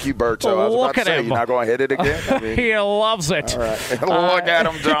thank you, Berto. I was about to say, you're not going to hit it again? He loves it. All right. Look at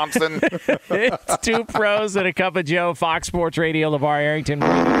him, Johnson. It's Two Pros and a Cup of Joe, Fox Sports Radio, LeVar Arrington,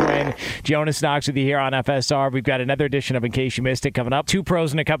 Brady Quinn, Jonas Knox with you here on FSR. We've got another edition of In Case You Missed It coming up. Two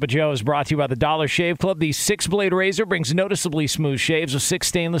Pros and a Cup of Joe is brought to you by the Dollar Shave Club. The 6-blade razor brings noticeably smooth shaves with 6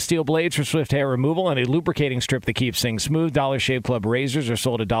 stainless steel blades for swift hair removal and a lubricating strip that keeps things smooth. Dollar Shave Club razors are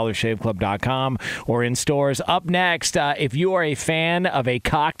sold at dollarshaveclub.com or in stores. Up next, if you are a fan of a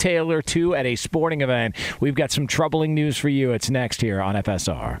cocktail or two at a sporting event, we've got some troubling news for you. It's next here on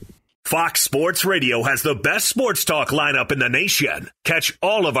FSR. Fox Sports Radio has the best sports talk lineup in the nation. Catch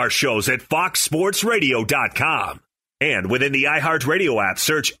all of our shows at foxsportsradio.com. And within the iHeartRadio app,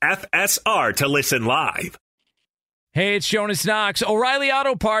 search FSR to listen live. Hey, it's Jonas Knox. O'Reilly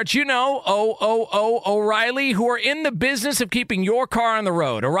Auto Parts, you know, O'Reilly, who are in the business of keeping your car on the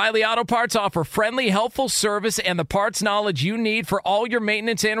road. O'Reilly Auto Parts offer friendly, helpful service and the parts knowledge you need for all your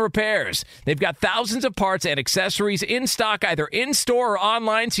maintenance and repairs. They've got thousands of parts and accessories in stock, either in-store or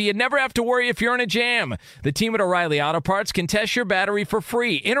online, so you never have to worry if you're in a jam. The team at O'Reilly Auto Parts can test your battery for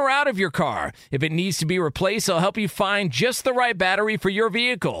free, in or out of your car. If it needs to be replaced, they'll help you find just the right battery for your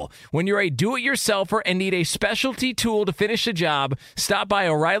vehicle. When you're a do-it-yourselfer and need a specialty tool to finish the job, stop by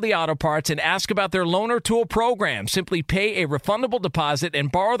O'Reilly Auto Parts and ask about their loaner tool program. Simply pay a refundable deposit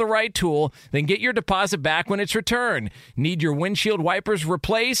and borrow the right tool, then get your deposit back when it's returned. Need your windshield wipers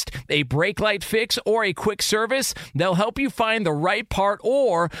replaced, a brake light fix, or a quick service? They'll help you find the right part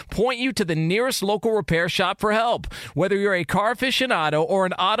or point you to the nearest local repair shop for help. Whether you're a car aficionado or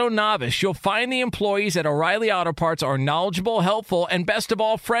an auto novice, you'll find the employees at O'Reilly Auto Parts are knowledgeable, helpful, and best of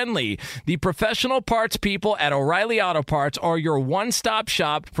all, friendly. The professional parts people at O'Reilly Auto Parts are your one-stop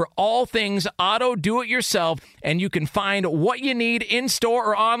shop for all things auto do-it-yourself, and you can find what you need in-store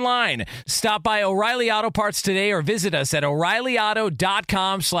or online. Stop by O'Reilly Auto Parts today or visit us at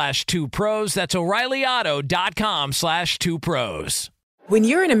O'ReillyAuto.com/2pros. That's O'ReillyAuto.com/2pros. When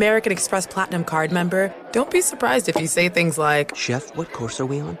you're an American Express Platinum card member, don't be surprised if you say things like, "Chef, what course are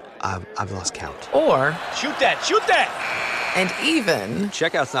we on? I've lost count." Or, Shoot that! Shoot that! and even,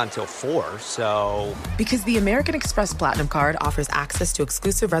 Checkout's not until 4, so... because the American Express Platinum Card offers access to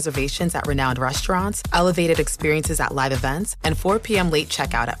exclusive reservations at renowned restaurants, elevated experiences at live events, and 4 p.m. late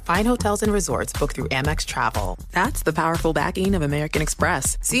checkout at fine hotels and resorts booked through Amex Travel. That's the powerful backing of American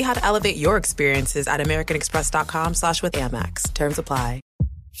Express. See how to elevate your experiences at americanexpress.com/withAmex. Terms apply.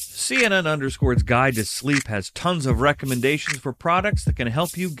 CNN_'s Guide to Sleep has tons of recommendations for products that can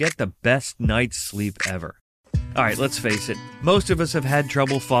help you get the best night's sleep ever. All right, let's face it, most of us have had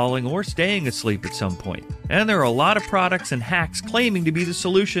trouble falling or staying asleep at some point, and there are a lot of products and hacks claiming to be the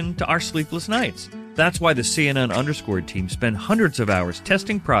solution to our sleepless nights. That's why the CNN_ team spend hundreds of hours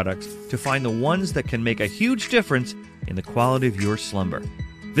testing products to find the ones that can make a huge difference in the quality of your slumber.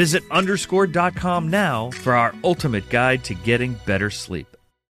 Visit underscore.com now for our ultimate guide to getting better sleep.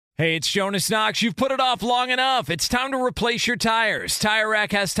 Hey, it's Jonas Knox. You've put it off long enough. It's time to replace your tires. Tire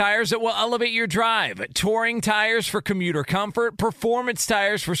Rack has tires that will elevate your drive. Touring tires for commuter comfort, performance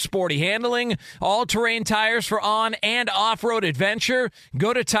tires for sporty handling, all-terrain tires for on- and off-road adventure.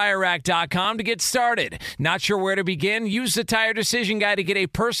 Go to TireRack.com to get started. Not sure where to begin? Use the Tire Decision Guide to get a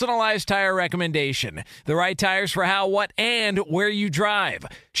personalized tire recommendation. The right tires for how, what, and where you drive.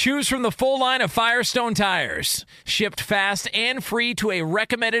 Choose from the full line of Firestone tires. Shipped fast and free to a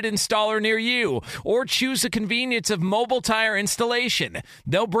recommended installer near you, or choose the convenience of mobile tire installation.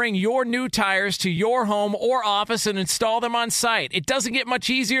 They'll bring your new tires to your home or office and install them on site. It doesn't get much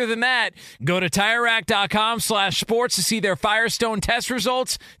easier than that. Go to TireRack.com/sports to see their Firestone test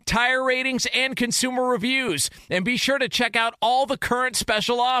results, tire ratings, and consumer reviews. And be sure to check out all the current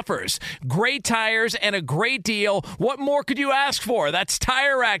special offers. Great tires and a great deal. What more could you ask for? That's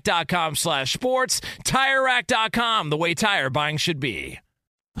TireRack.com/sports. TireRack.com, the way tire buying should be.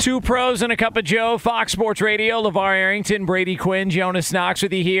 Two pros and a cup of Joe, Fox Sports Radio. LeVar Arrington, Brady Quinn, Jonas Knox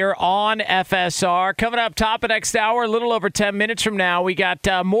with you here on FSR. Coming up top of next hour, a little over 10 minutes from now, we got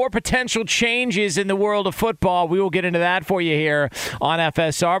more potential changes in the world of football. We will get into that for you here on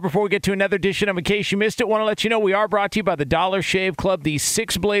FSR. Before we get to another edition of In Case You Missed It, want to let you know we are brought to you by the Dollar Shave Club. The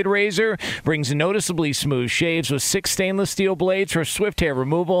 6-blade razor brings noticeably smooth shaves with 6 stainless steel blades for swift hair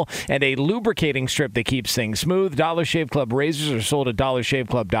removal and a lubricating strip that keeps things smooth. Dollar Shave Club razors are sold at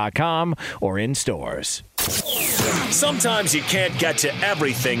dollarshaveclub.com or in stores. Sometimes you can't get to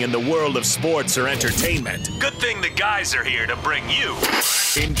everything in the world of sports or entertainment. Good thing the guys are here to bring you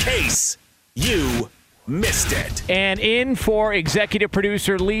In Case You Missed It. And in for executive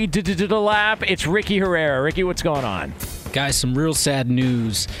producer Lee Delap, it's Ricky Herrera. Ricky, what's going on? Guys, some real sad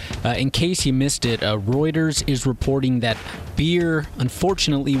news. In case you missed it, Reuters is reporting that beer,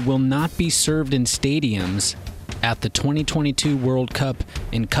 unfortunately, will not be served in stadiums at the 2022 World Cup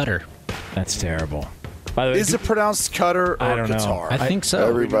in Qatar. That's terrible. By the way, is it pronounced Qatar or I don't Qatar? know. I think so.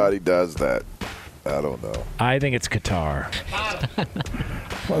 Everybody does that. I don't know. I think it's Qatar.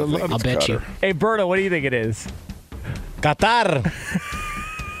 I'll bet you. Hey, Berto, what do you think it is? Qatar.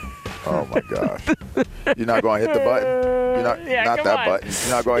 Oh, my gosh. You're not going to hit the button? You're not, not that button.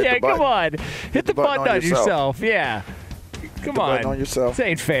 You're not going to hit the button? Come on. Hit the button on yourself. Yeah. Come on yourself. This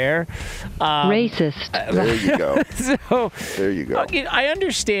ain't fair. Racist. There you go. So there you go. I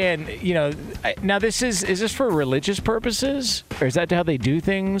understand. Now this is this for religious purposes, or is that how they do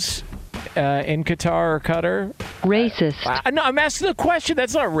things in Qatar or Qatar? Racist. No, I'm asking the question.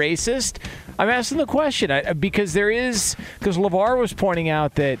 That's not racist. I'm asking the question because LeVar was pointing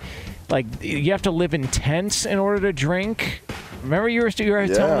out that you have to live in tents in order to drink. Remember you were telling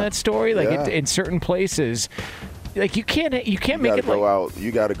that story in certain places. You can't make it out.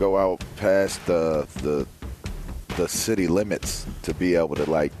 You got to go out past the city limits to be able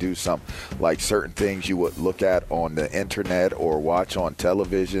to do some certain things you would look at on the internet or watch on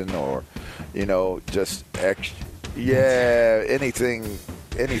television or anything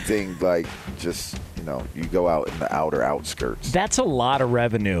you go out in the outer outskirts. That's a lot of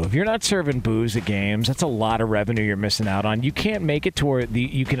revenue. If you're not serving booze at games, that's a lot of revenue you're missing out on. You can't make it to where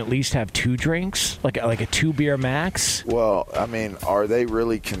you can at least have 2 drinks, like a 2-beer max. Well, I mean, are they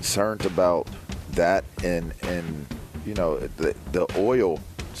really concerned about that? And the oil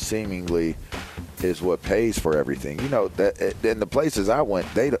seemingly is what pays for everything. That in the places I went,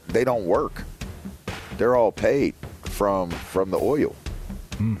 they don't work. They're all paid from the oil.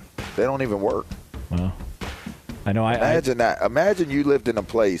 They don't even work. Well, I know. Imagine that. Imagine you lived in a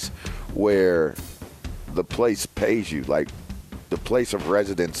place where the place pays you, like the place of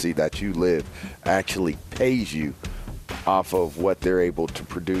residency that you live actually pays you off of what they're able to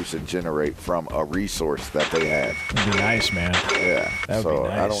produce and generate from a resource that they have. That'd be nice, man. Yeah. That'd so be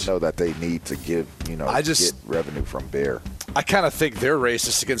nice. I don't know that they need to get revenue from beer. I kind of think they're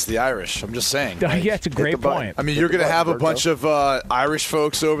racist against the Irish. I'm just saying. Yeah, it's a great point. I mean, you're going to have a bunch of Irish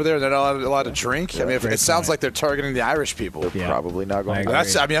folks over there. They're not allowed to drink. Yeah, I mean, it sounds like they're targeting the Irish people. They're probably not going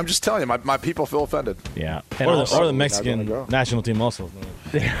to. I'm just telling you, my people feel offended. Yeah, or the Mexican national team also.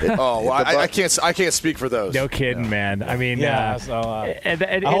 I can't speak for those. No kidding, man. I mean, I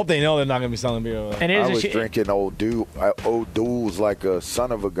hope they know they're not going to be selling beer. I was drinking old dudes like a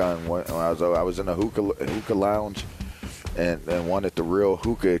son of a gun when I was in a hookah lounge. And wanted the real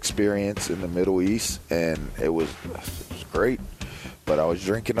hookah experience in the Middle East, and it was great. But I was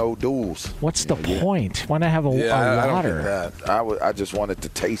drinking old duels. What's the point? Why not have a water? I don't get that. I just wanted to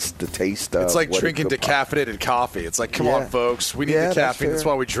taste the taste. It's like drinking decaffeinated coffee. It's like, come on, folks, we need the caffeine. That's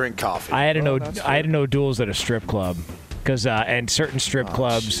why we drink coffee. I had to know duels at a strip club. Because and certain strip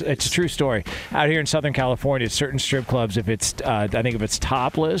clubs, it's a true story. Out here in Southern California, certain strip clubs, if it's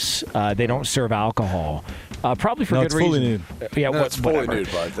topless, they don't serve alcohol. Probably for good reason. Fully nude. Yeah, it's fully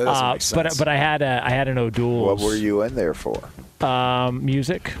nude, bud. That doesn't make sense. But I had an O'Doul's. What were you in there for?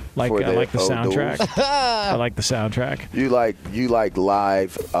 Music, I like the soundtrack. I like the soundtrack. You like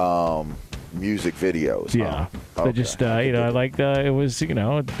live music videos. Yeah. Huh? But Okay. just I like it was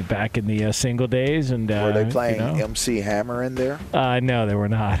back in the single days and were they playing MC Hammer in there? No, they were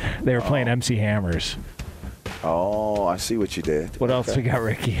not. They were playing MC Hammers. Oh, I see what you did. What else we got,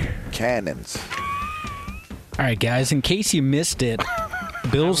 Ricky? Cannons. All right, guys. In case you missed it,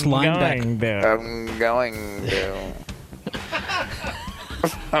 Bills linebacker. I'm going to.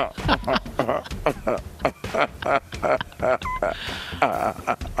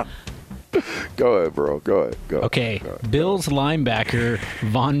 Go ahead, bro. Go ahead. Okay. Bills linebacker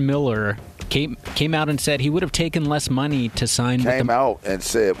Von Miller came out and said he would have taken less money to sign with Came out and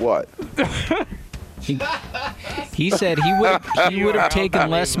said what? He said he would have taken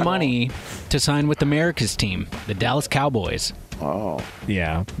less money to sign with America's team, the Dallas Cowboys. Oh.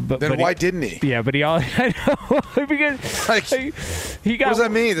 Yeah. But why didn't he? Yeah, but I know. Because he got. What does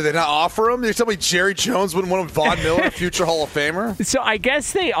that mean? Did they not offer him? You tell me Jerry Jones wouldn't want Von Miller, future Hall of Famer? So I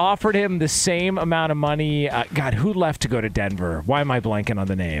guess they offered him the same amount of money. God, who left to go to Denver? Why am I blanking on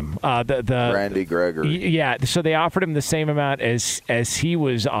the name? The Randy Gregory. Yeah, so they offered him the same amount as he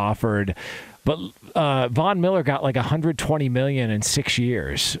was offered. But Von Miller got like $120 million in 6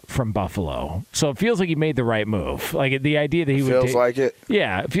 years from Buffalo, so it feels like he made the right move. Like the idea that he would feels like it.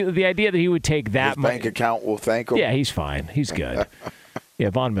 Yeah, the idea that he would take that His bank account will thank him. Yeah, he's fine. He's good. Yeah,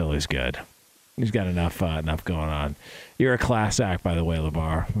 Von Miller's good. He's got enough going on. You're a class act, by the way,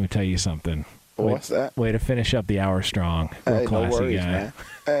 LeVar. Let me tell you something. What's that? Way to finish up the hour strong. Hey, classy no worries, guy. man.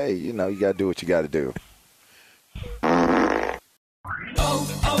 Hey, you got to do what you got to do.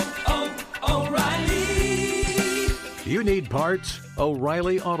 You need parts?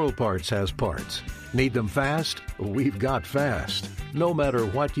 O'Reilly Auto Parts has parts. Need them fast? We've got fast. No matter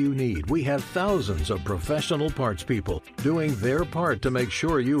what you need, we have thousands of professional parts people doing their part to make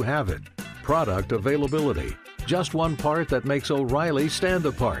sure you have it. Product availability. Just one part that makes O'Reilly stand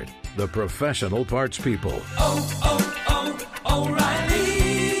apart. The professional parts people. O'Reilly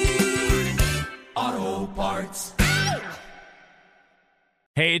Auto Parts.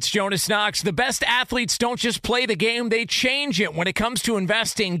 Hey, it's Jonas Knox. The best athletes don't just play the game, they change it. When it comes to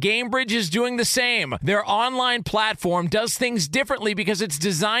investing, GameBridge is doing the same. Their online platform does things differently because it's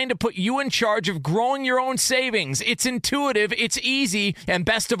designed to put you in charge of growing your own savings. It's intuitive, it's easy, and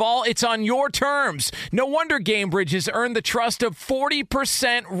best of all, it's on your terms. No wonder GameBridge has earned the trust of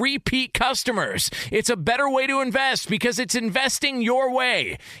 40% repeat customers. It's a better way to invest because it's investing your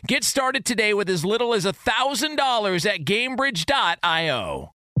way. Get started today with as little as $1,000 at GameBridge.io.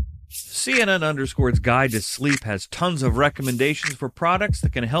 CNN_'s Guide to Sleep has tons of recommendations for products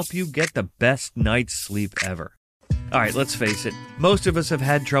that can help you get the best night's sleep ever. All right, let's face it. Most of us have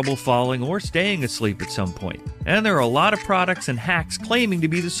had trouble falling or staying asleep at some point. And there are a lot of products and hacks claiming to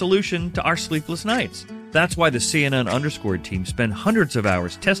be the solution to our sleepless nights. That's why the CNN_ team spend hundreds of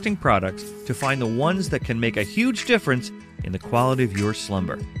hours testing products to find the ones that can make a huge difference in the quality of your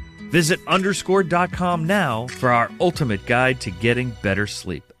slumber. Visit underscore.com now for our ultimate guide to getting better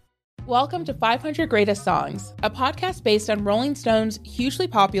sleep. Welcome to 500 Greatest Songs, a podcast based on Rolling Stone's hugely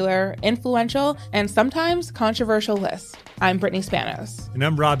popular, influential, and sometimes controversial list. I'm Brittany Spanos. And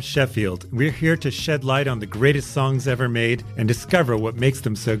I'm Rob Sheffield. We're here to shed light on the greatest songs ever made and discover what makes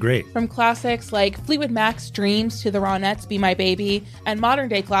them so great. From classics like Fleetwood Mac's Dreams to the Ronettes' Be My Baby, and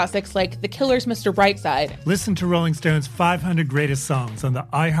modern-day classics like The Killers' Mr. Brightside. Listen to Rolling Stone's 500 Greatest Songs on the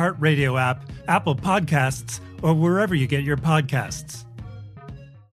iHeartRadio app, Apple Podcasts, or wherever you get your podcasts.